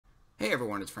Hey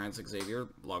everyone, it's Xavyer,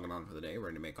 logging on for the day,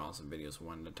 ready to make awesome videos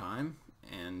one at a time.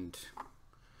 And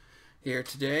here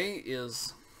today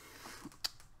is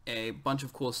a bunch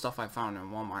of cool stuff I found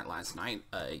in Walmart last night.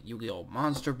 A Yu-Gi-Oh!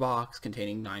 Monster box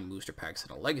containing 9 booster packs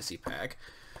and a legacy pack.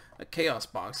 A Chaos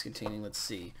box containing,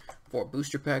 4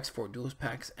 booster packs, 4 duelist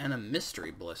packs, and a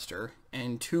mystery blister.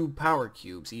 And 2 power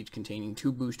cubes, each containing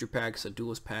 2 booster packs, a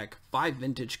duelist pack, 5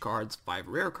 vintage cards, 5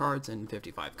 rare cards, and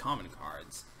 55 common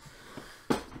cards.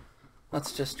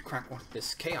 Let's just crack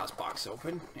this Chaos box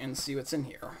open and see what's in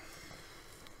here.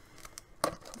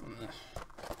 If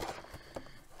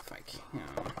I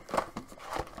can.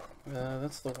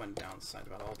 That's the one downside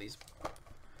about all these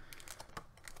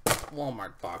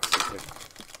Walmart boxes.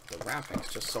 The wrapping's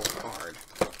just so hard.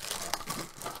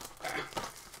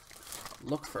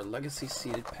 Look for legacy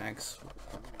seeded packs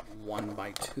 1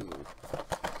 by 2.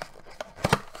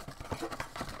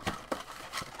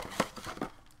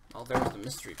 Oh, there's the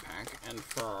mystery pack, and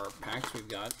for our packs we've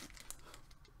got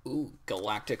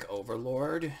Galactic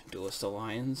Overlord, Duelist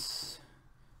Alliance,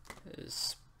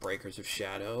 Breakers of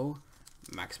Shadow,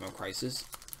 Maximum Crisis,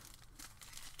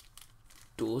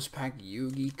 Duelist Pack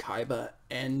Yugi, Kaiba,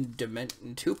 and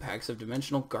 2 packs of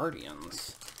Dimensional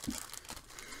Guardians.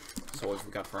 So what have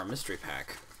we got for our mystery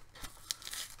pack?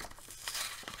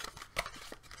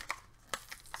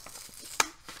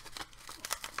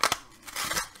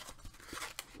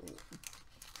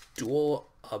 Dual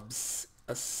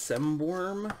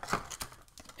Assembworm,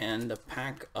 and a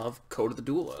pack of Code of the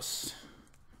Duelist.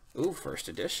 Ooh, first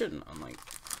edition. Unlike,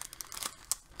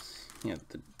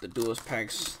 the duelist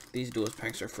packs, these duelist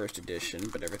packs are first edition,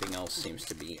 but everything else seems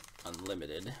to be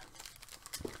unlimited.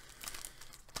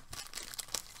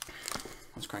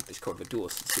 Let's crack this Code of the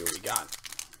Duelist and see what we got.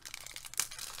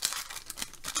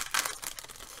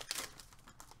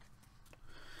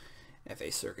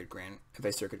 FA Circuit Grand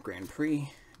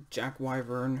Prix, Jack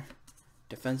Wyvern,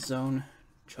 Defense Zone,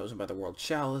 Chosen by the World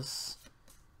Chalice,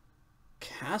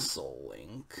 Castle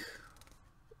Link,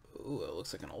 ooh, it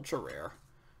looks like an ultra rare,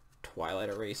 Twilight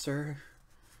Eraser,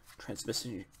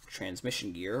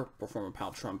 Transmission Gear, Performer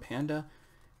Paltron Panda,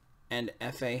 and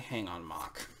FA Hang On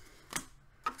Mock.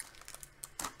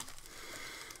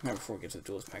 Now before we get to the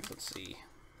duelist packs, let's see.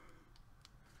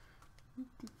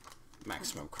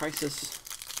 Maximum Crisis.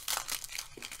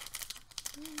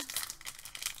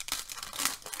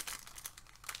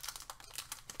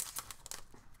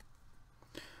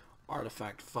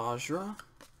 Artifact Vajra,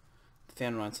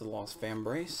 Phantom Knights of the Lost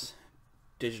Fanbrace,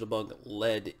 Digital Bug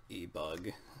Lead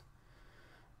E-Bug,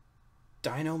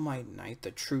 Dynamite Knight,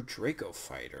 the True Draco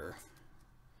Fighter,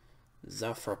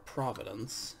 Zephyr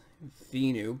Providence,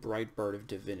 Venu, Bright Bird of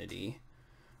Divinity,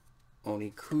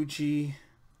 Onikuji,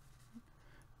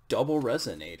 Double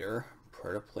Resonator,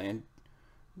 Predaplant,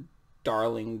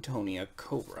 Darlingtonia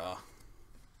Cobra,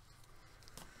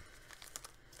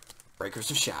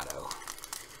 Breakers of Shadow,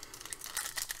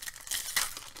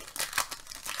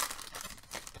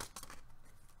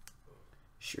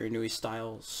 Shiranui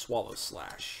Style Swallow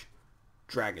Slash,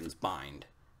 Dragon's Bind,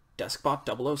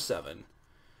 Deskbot 007,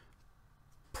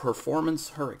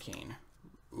 Performance Hurricane,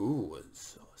 ooh,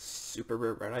 it's Super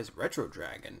Rare Red Eyes Retro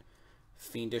Dragon,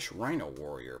 Fiendish Rhino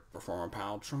Warrior, Performer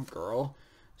Paltrum Girl,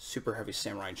 Super Heavy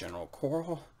Samurai General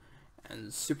Coral,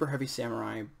 and Super Heavy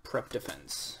Samurai Prep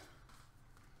Defense.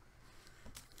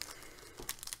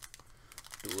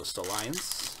 Duelist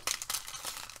Alliance,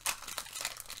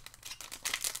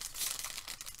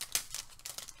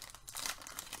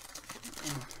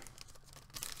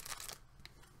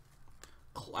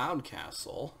 Cloud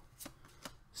Castle,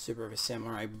 Super Heavy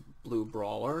Samurai Blue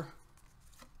Brawler,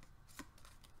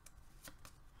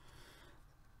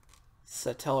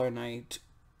 Satellar Knight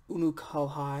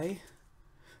Unukalhai,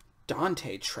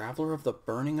 Dante Traveler of the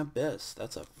Burning Abyss.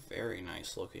 That's a very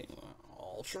nice looking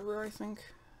ultra rare, I think.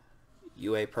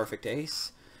 UA Perfect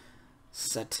Ace,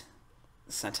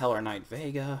 Satellar Knight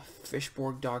Vega,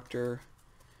 Fishborg Doctor,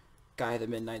 Guy of the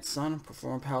Midnight Sun,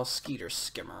 Performer Pal Skeeter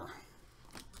Skimmer.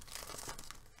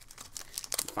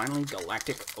 Finally,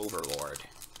 Galactic Overlord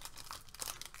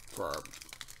for our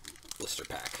blister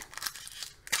pack.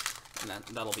 And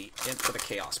that'll be it for the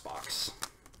Chaos box.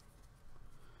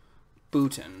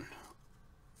 Booten,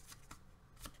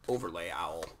 Overlay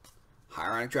Owl,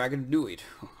 Hieratic Dragon Nuit,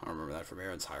 I remember that from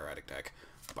Aaron's Hieratic deck,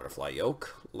 Butterfly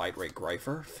Yoke, Light Ray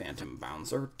Greifer, Phantom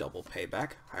Bouncer, Double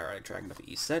Payback, Hieratic Dragon of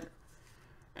the East set,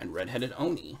 and Red-Headed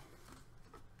Oni.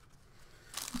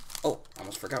 Oh,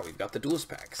 almost forgot, we've got the duelist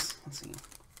packs. Let's see.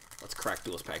 Let's crack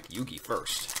duelist pack Yugi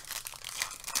first.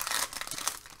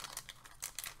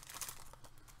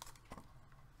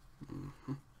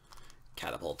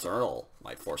 Catapult Turtle,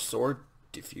 Light Force Sword,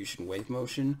 Diffusion Wave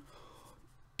Motion,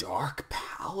 Dark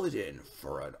Paladin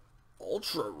for an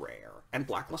ultra rare, and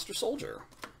Blackluster Soldier.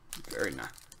 Very nice.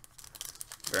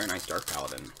 Very nice Dark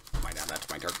Paladin. Might add that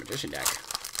to my Dark Magician deck.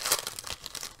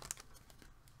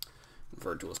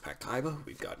 For Duelist Pack Kaiba,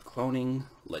 we've got Cloning,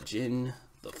 Lejin,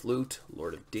 the Flute,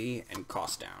 Lord of D, and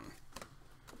Cost Down.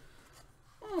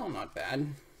 Oh, not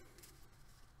bad.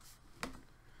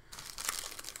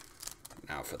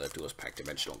 Now for the Duelist Pack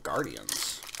Dimensional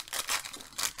Guardians.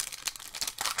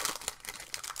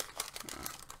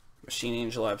 Machine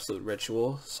Angel, Absolute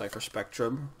Ritual, Cypher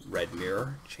Spectrum, Red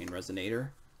Mirror, Chain Resonator.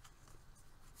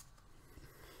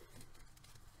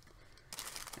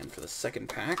 And for the second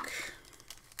pack,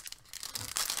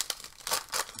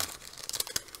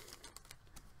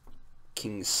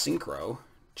 King Synchro,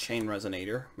 Chain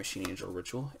Resonator, Machine Angel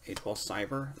Ritual, A12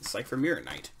 Cyber, and Cypher Mirror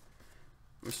Knight.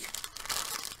 I'm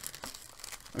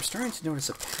starting to notice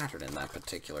a pattern in that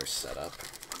particular setup.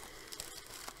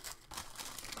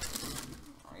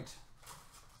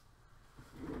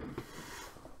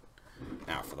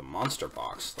 Now for the monster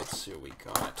box, let's see what we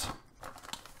got.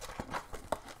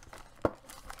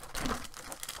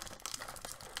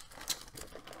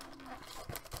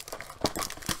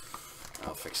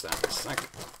 I'll fix that in a sec.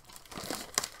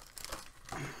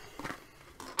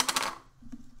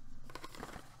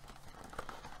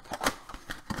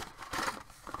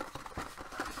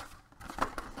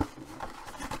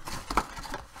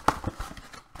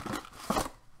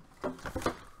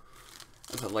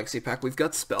 Legacy pack, we've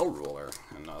got Spell Ruler,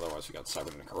 and otherwise we got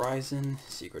Cybernetic Horizon,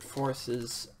 Secret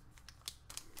Forces,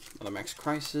 another Max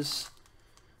Crisis,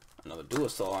 another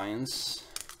Duelist Alliance,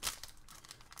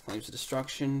 Flames of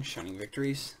Destruction, Shining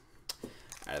Victories.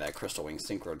 Added that Crystal Wing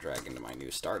Synchro Dragon to my new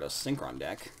Stardust Synchron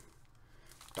deck.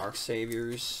 Dark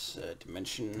Saviors,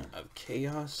 Dimension of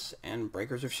Chaos, and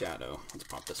Breakers of Shadow. Let's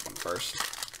pop this one first.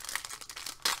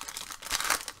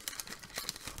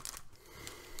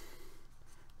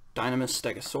 Dynamis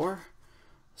Stegosaur,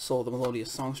 Soul of the Melodious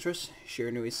Songstress,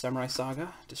 Shiranui Samurai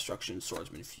Saga, Destruction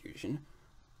Swordsman Fusion,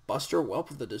 Buster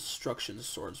Whelp of the Destruction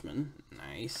Swordsman,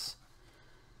 nice.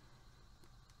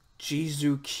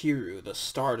 Jizukiru, the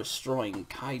Star-Destroying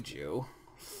Kaiju,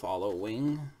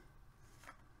 Following,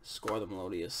 Score the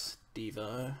Melodious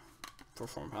Diva,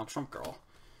 Perform Pal Trump Girl,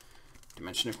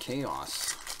 Dimension of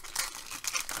Chaos,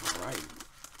 alright.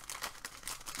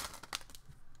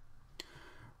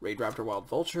 Raid Raptor Wild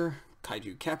Vulture,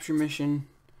 Kaiju Capture Mission,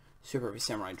 Super Heavy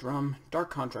Samurai Drum,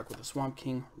 Dark Contract with the Swamp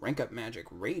King, Rank Up Magic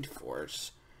Raid Force,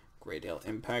 Greydale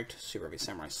Impact, Super Heavy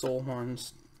Samurai Soul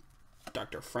Horns,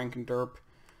 Dr. Frankenderp,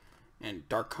 and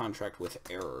Dark Contract with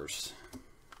Errors.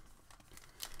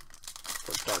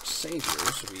 For Dark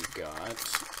Saviors, we got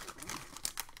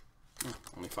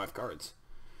only 5 cards.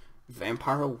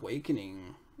 Vampire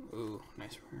Awakening. Ooh,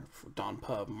 nice. Dawn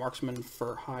Pub, Marksman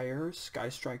for Hire, Sky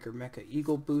Striker Mecha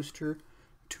Eagle Booster,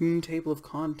 Toon Table of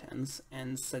Contents,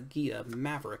 and Sagia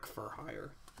Maverick for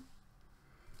Hire.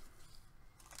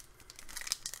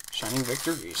 Shining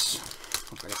Victories.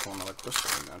 If I could pull another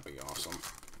crystal, that'd be awesome.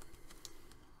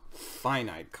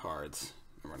 Finite cards.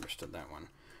 Never understood that one.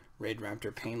 Raid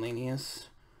Raptor Painlanius,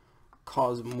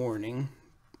 Cause Mourning.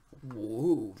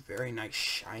 Woo, very nice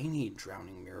shiny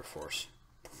Drowning Mirror Force.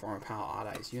 Perform Pal Odd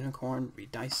Eyes Unicorn,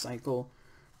 Redice Cycle,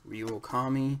 Ryu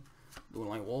Okami,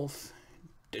 Moonlight Wolf,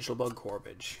 Digital Bug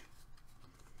Corbage.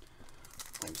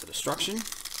 Flames of Destruction.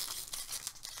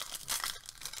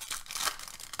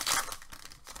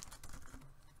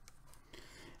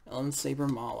 Ellen Saber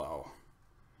Mallow,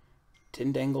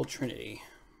 Tindangle Trinity,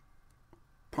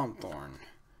 Pumpthorn.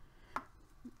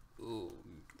 Ooh,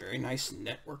 very nice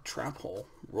Network Trap Hole,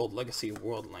 World Legacy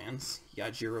Worldlands,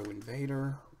 Yajiro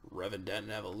Invader, Revenant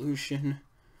Evolution,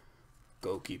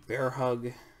 Goki Bear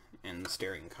Hug, and the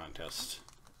Staring Contest.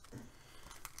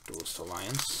 Duelist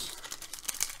Alliance.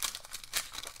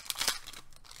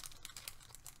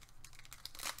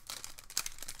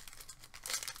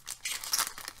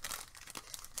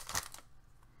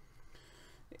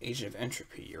 Agent of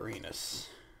Entropy, Uranus.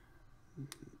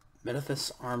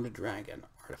 Metathys Armed Dragon,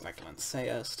 Artifact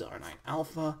Lancea, Stellar Knight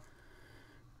Alpha,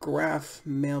 Graph,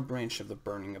 Male Branch of the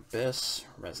Burning Abyss,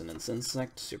 Resonance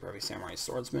Insect, Super Heavy Samurai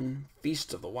Swordsman,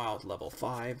 Feast of the Wild Level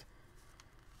 5,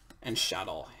 and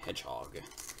Shadow Hedgehog.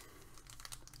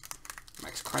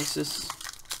 Max Crisis.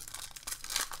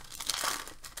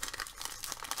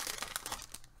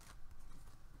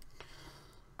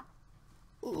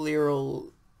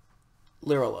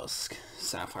 Lyrilusk,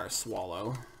 Sapphire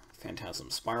Swallow,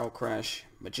 Phantasm Spiral Crash,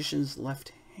 Magician's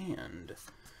Left Hand,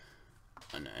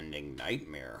 Unending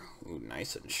Nightmare, ooh,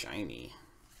 nice and shiny,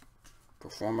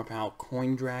 Performapal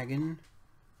Coin Dragon,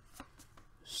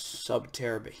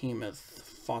 Subterra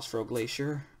Behemoth Phosphor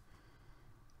Glacier,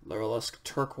 Lurlusk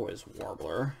Turquoise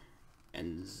Warbler,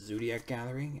 and Zodiac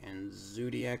Gathering, and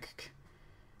Zodiac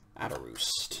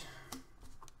Adderoost.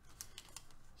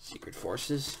 Secret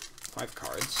Forces, 5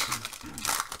 cards.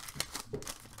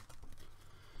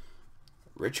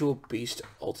 Ritual Beast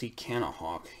Ulti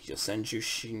Canahawk, Yosenju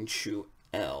Shinshu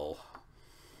L.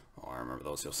 Oh, I remember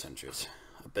those Yosenjus.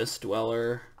 Abyss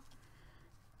Dweller,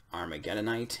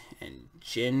 Armageddonite, and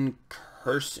Jin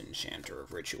Curse Enchanter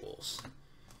of Rituals.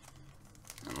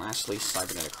 And lastly,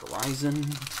 Cybernetic Horizon.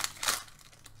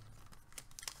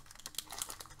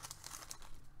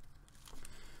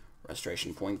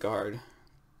 Restoration Point Guard,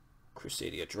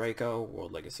 Crusadia Draco,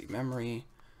 World Legacy Memory,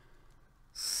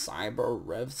 Cyber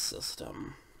Rev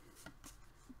System,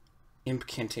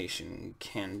 Incantation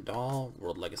Candal,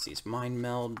 World Legacy's Mind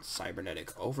Meld,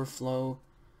 Cybernetic Overflow,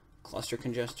 Cluster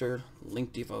Congester,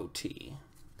 Link Devotee.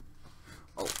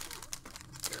 Oh,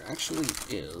 there actually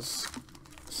is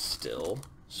still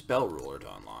Spell Ruler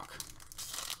to unlock.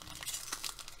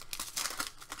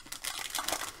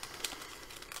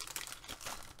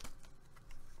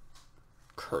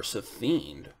 Cursive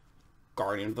Fiend,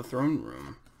 Guardian of the Throne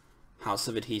Room, House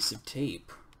of Adhesive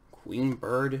Tape, Queen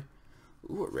Bird,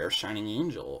 ooh, a rare Shining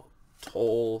Angel,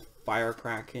 Toll,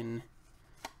 Firekraken,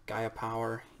 Gaia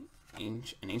Power, an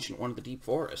Ancient One of the Deep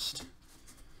Forest.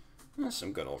 That's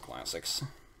some good old classics.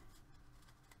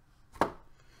 Now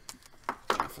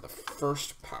for the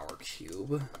first Power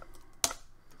Cube.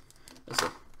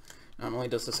 Not only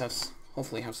does this have,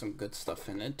 hopefully have some good stuff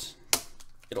in it,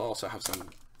 it'll also have some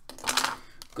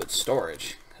good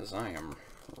storage, because I have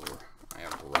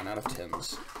run out of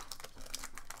tins.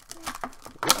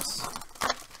 Yes.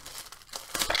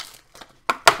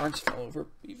 Cards fell over.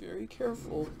 Be very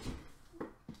careful.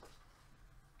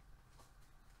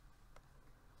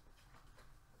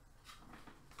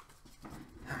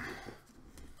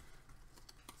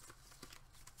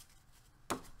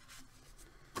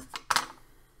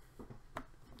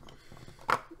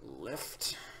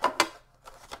 Lift.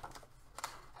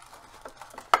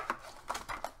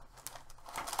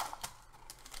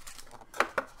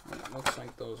 Looks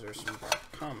like those are some of our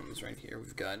commons right here.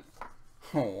 We've got,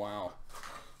 oh wow,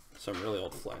 some really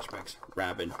old flashbacks.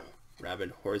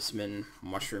 Rabid Horseman,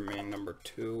 Mushroom Man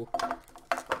 #2,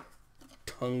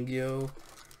 Tungyo.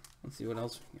 Let's see what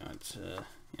else we got.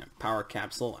 Yeah, Power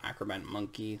Capsule, Acrobat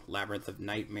Monkey, Labyrinth of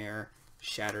Nightmare,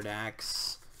 Shattered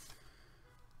Axe,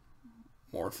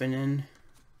 Morphinin,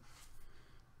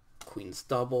 Queen's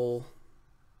Double.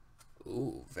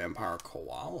 Ooh, Vampire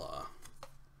Koala.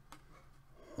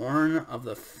 Horn of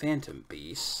the Phantom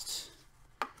Beast,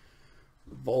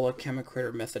 Vola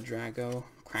Chemicritter Methadrago,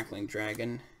 Crackling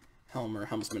Dragon,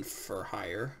 Helmsman for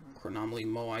Hire, Chronomaly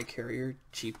Moai Carrier,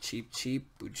 Cheap,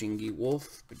 Bujingi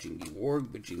Wolf, Bujingi Warg,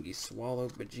 Bujingi Swallow,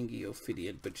 Bujingi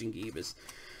Ophidian, Bujingi Ibis,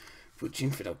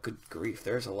 Bujinfidel, good grief,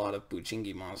 there's a lot of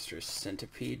Bujingi monsters,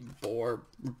 Centipede, Boar,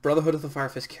 Brotherhood of the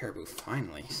Firefist Caribou,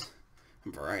 finally,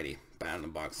 variety, Bat in the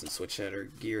Box and Switch Header,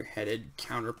 Gear Headed,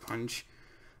 Counterpunch,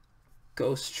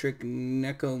 Ghost Trick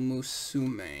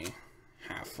Nekomusume,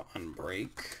 Half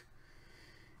Unbreak,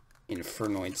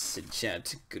 Infernoid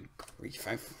Sijet, good grief,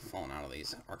 I've fallen out of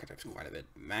these archetypes quite a bit,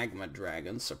 Magma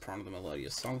Dragon, Soprano the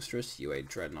Melodious Songstress, UA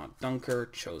Dreadnought Dunker,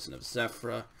 Chosen of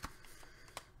Zephyra,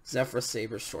 Zephyra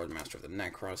Saber, Swordmaster of the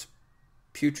Necros,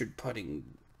 Putrid Pudding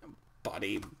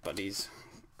Buddies,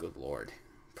 good lord,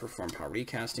 Perform Power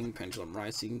Recasting, Pendulum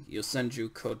Rising,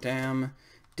 Yosenju Kodam,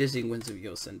 Dizzy Winds of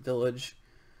Yosen Village,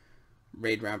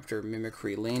 Raid Raptor,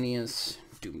 Mimicry Lanius,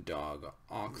 Doomdog,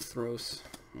 Octhros,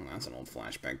 well, that's an old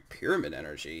flashback, Pyramid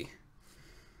Energy,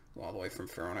 all the way from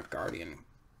Pharaonic Guardian,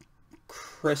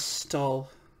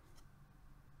 Crystal,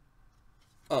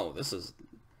 oh, this is,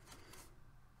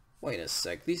 wait a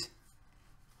sec, these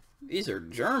are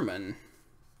German,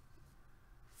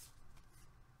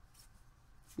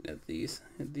 these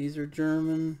are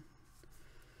German,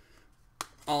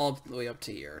 all the way up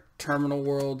to here. Terminal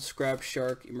World, Scrap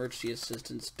Shark, Emergency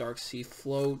Assistance, Dark Sea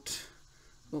Float.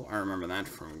 Oh, I remember that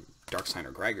from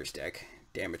Darksigner Greiger's deck.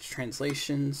 Damage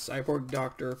Translation, Cyborg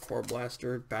Doctor, Core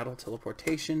Blaster, Battle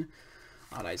Teleportation,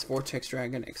 Odd Eyes Vortex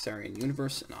Dragon, Xarian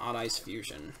Universe, and Odd Eyes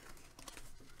Fusion.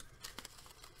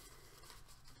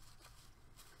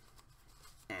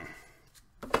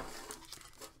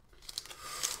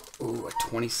 Ooh, a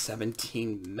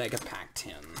 2017 Mega Pack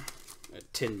tin. A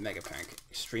tin Mega Pack.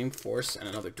 Extreme Force and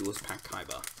another Duelist Pack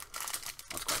Kaiba.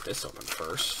 Let's crack this open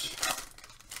first.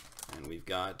 And we've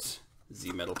got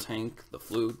Z Metal Tank, the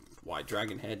Flute, Wide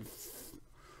Dragon Head.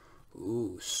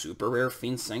 Ooh, super rare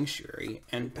Fiend Sanctuary,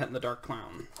 and Pet in the Dark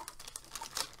Clown.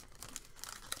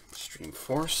 Extreme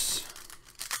Force.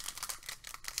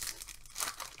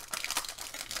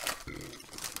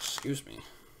 excuse me.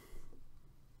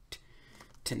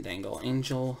 Tindangle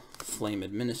Angel, Flame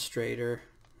Administrator,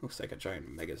 looks like a giant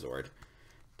Megazord.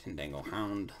 Tindangle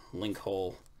Hound, Link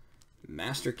Hole,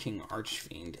 Master King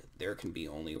Archfiend, there can be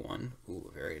only one.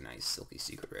 Ooh, very nice Silky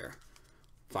Secret Rare.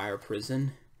 Fire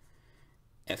Prison,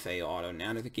 FA Auto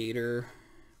Navigator,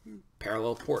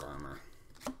 Parallel Port Armor.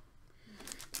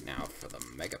 Now for the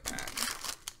Mega Pack.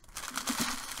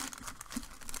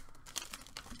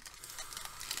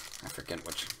 I forget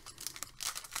which.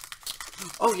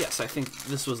 Oh yes, I think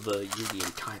this was the Yugi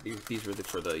and Kaiba. These were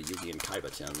for the Yugi and Kaiba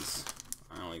tins.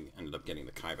 I only ended up getting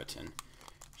the Kaiba tin.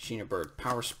 Sheena Bird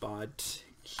Power Spot,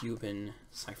 Cuban,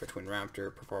 Cypher Twin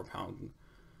Raptor, Perform Pound,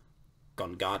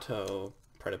 Gongato,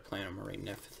 Predaplanum Marine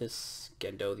Nephthys,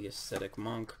 Gendo the Ascetic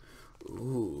Monk.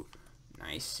 Ooh,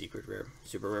 nice secret rare.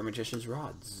 Super Rare Magician's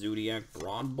Rod, Zodiac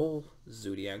Broad Bull,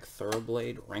 Zodiac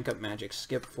Thoroughblade, Rank Up Magic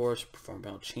Skip Force, Perform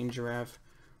Pound Chain Giraffe,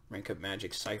 Rank Up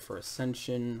Magic Cypher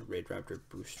Ascension, Raid Raptor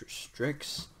Booster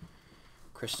Strix,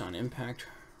 Kriston Impact,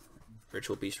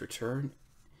 Ritual Beast Return,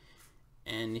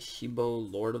 and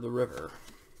Hebo Lord of the River.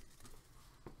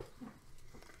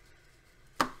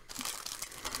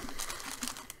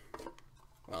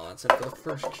 Well, that's it for the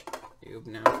first cube.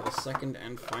 Now for the second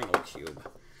and final cube.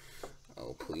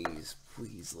 Oh, please,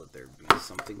 please let there be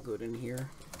something good in here.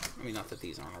 I mean, not that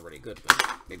these aren't already good, but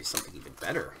maybe something even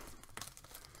better.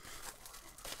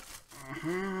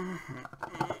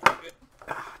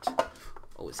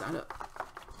 Oh, is that a...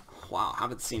 Wow,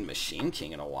 haven't seen Machine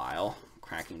King in a while.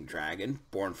 Cracking Dragon,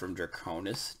 Born from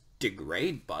Draconis,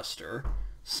 Degrade Buster,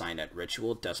 Signet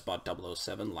Ritual, Despot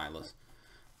 007, Lila's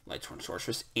Lightsworn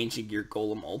Sorceress, Ancient Gear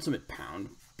Golem Ultimate Pound,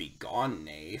 Begone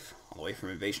Knave, all the way from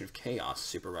Invasion of Chaos,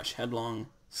 Super Rush Headlong,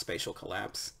 Spatial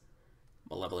Collapse,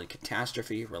 Malevolent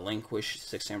Catastrophe, Relinquish,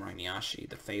 Six Samurai Nyashi,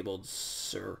 The Fabled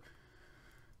Cerbero,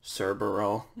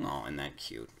 oh, and that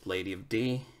cute, Lady of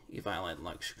D, Evilite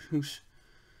Lux,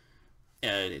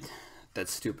 that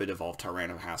stupid Evolved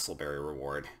Tyrant of Hasselberry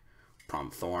reward,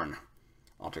 Prom Thorn,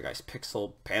 Altergeist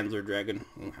Pixel, Panzer Dragon,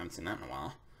 ooh, haven't seen that in a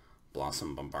while,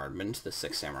 Blossom Bombardment, the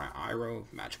Six Samurai Iroh,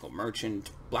 Magical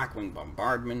Merchant, Blackwing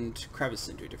Bombardment, Crevice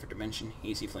into a Different Dimension,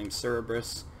 Hazy Flame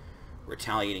Cerberus,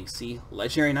 Retaliating Sea,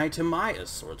 Legendary Knight Tamaya,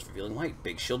 Swords Revealing Light,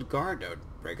 Big Shield Guard,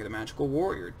 Breaker the Magical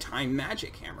Warrior, Time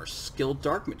Magic Hammer, Skilled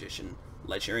Dark Magician,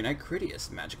 Legendary Knight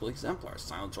Critias, Magical Exemplar,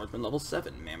 Silent Swordsman Level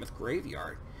 7, Mammoth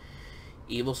Graveyard,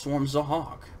 Evil Swarm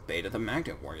Zahog, Beta the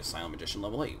Magnet Warrior, Silent Magician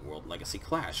Level 8, World Legacy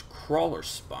Clash, Crawler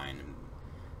Spine,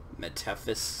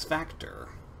 Metephis Factor,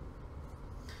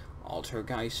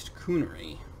 Altergeist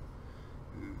Coonery,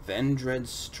 Vendread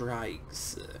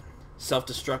Strikes,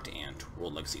 Self-Destruct Ant,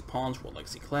 World Legacy Pawns, World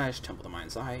Legacy Clash, Temple of the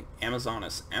Mind's Eye,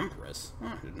 Amazoness Empress, oh,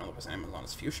 I didn't know there was an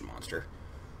Amazoness Fusion Monster,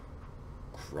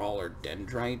 Crawler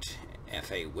Dendrite,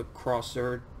 FA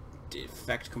Whipcrosser,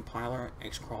 Defect Compiler,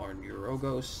 X-Crawler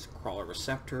Neurogos, Crawler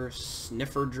Receptor,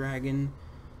 Sniffer Dragon,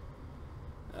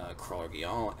 Crawler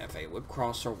Gial, FA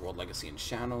Whipcrosser, World Legacy and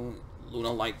Shadow,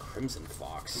 Luna Light Crimson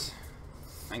Fox.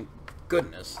 Thank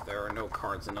goodness there are no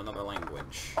cards in another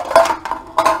language.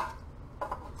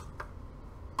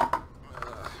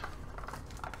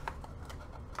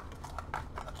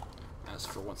 As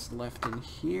for what's left in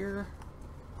here,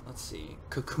 let's see.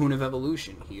 Cocoon of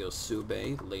Evolution,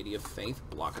 Hyosube, Lady of Faith,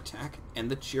 Block Attack, and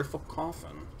the Cheerful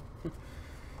Coffin.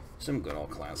 Some good old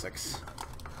classics.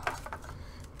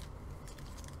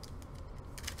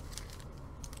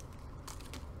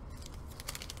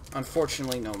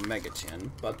 Unfortunately, no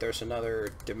Megatin, but there's another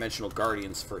Dimensional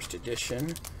Guardians First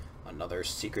Edition, another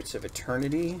Secrets of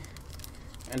Eternity,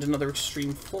 and another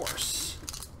Extreme Force.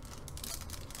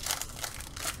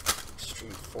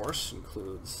 Extreme Force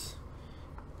includes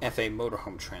FA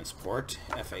Motorhome Transport,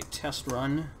 FA Test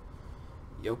Run,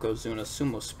 Yokozuna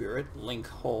Sumo Spirit, Link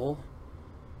Hole,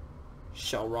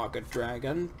 Shell Rocket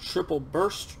Dragon, Triple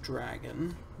Burst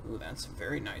Dragon, ooh, that's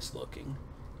very nice looking,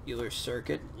 Euler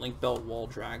Circuit, Link Belt Wall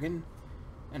Dragon,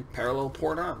 and Parallel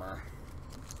Port Armor.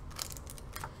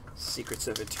 Secrets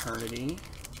of Eternity,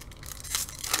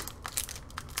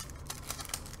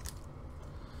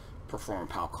 Perform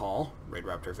Pal Call, Raid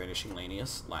Raptor Vanishing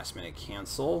Lanius, Last Minute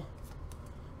Cancel,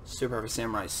 Super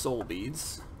Samurai Soul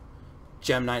Beads,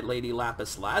 Gem Knight Lady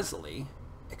Lapis Lazuli,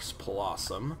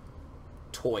 Explossum,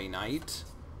 Toy Knight,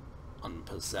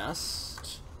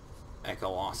 Unpossessed,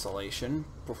 Echo Oscillation,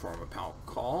 Perform a Pal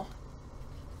Call,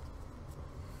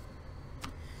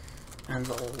 and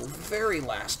the very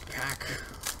last pack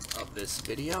of this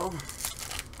video,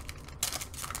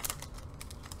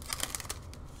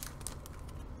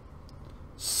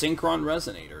 Synchron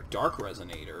Resonator, Dark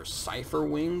Resonator, Cypher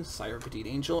Wing, Cypher Petite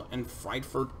Angel, and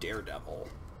Frightfur Daredevil.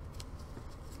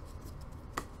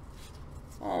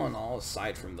 all in all,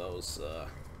 aside from those,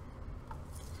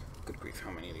 good grief,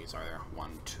 how many of these are there?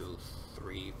 1, 2,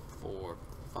 3, 4,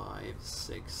 5,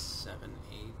 6, 7,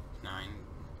 8, 9,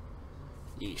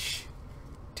 yeesh.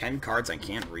 10 cards I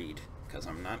can't read, because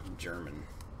I'm not German.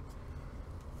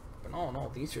 But all in all,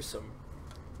 these are some...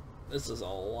 This is a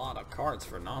lot of cards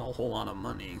for not a whole lot of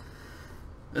money.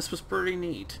 This was pretty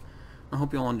neat. I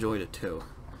hope you all enjoyed it too.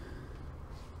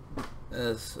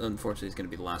 This, unfortunately, is going to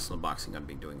be the last unboxing I'm going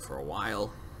to be doing for a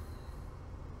while.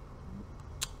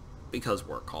 Because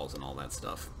work calls and all that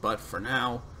stuff. But for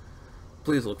now,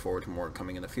 please look forward to more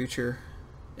coming in the future.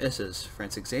 This is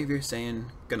Xavyer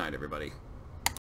saying good night, everybody.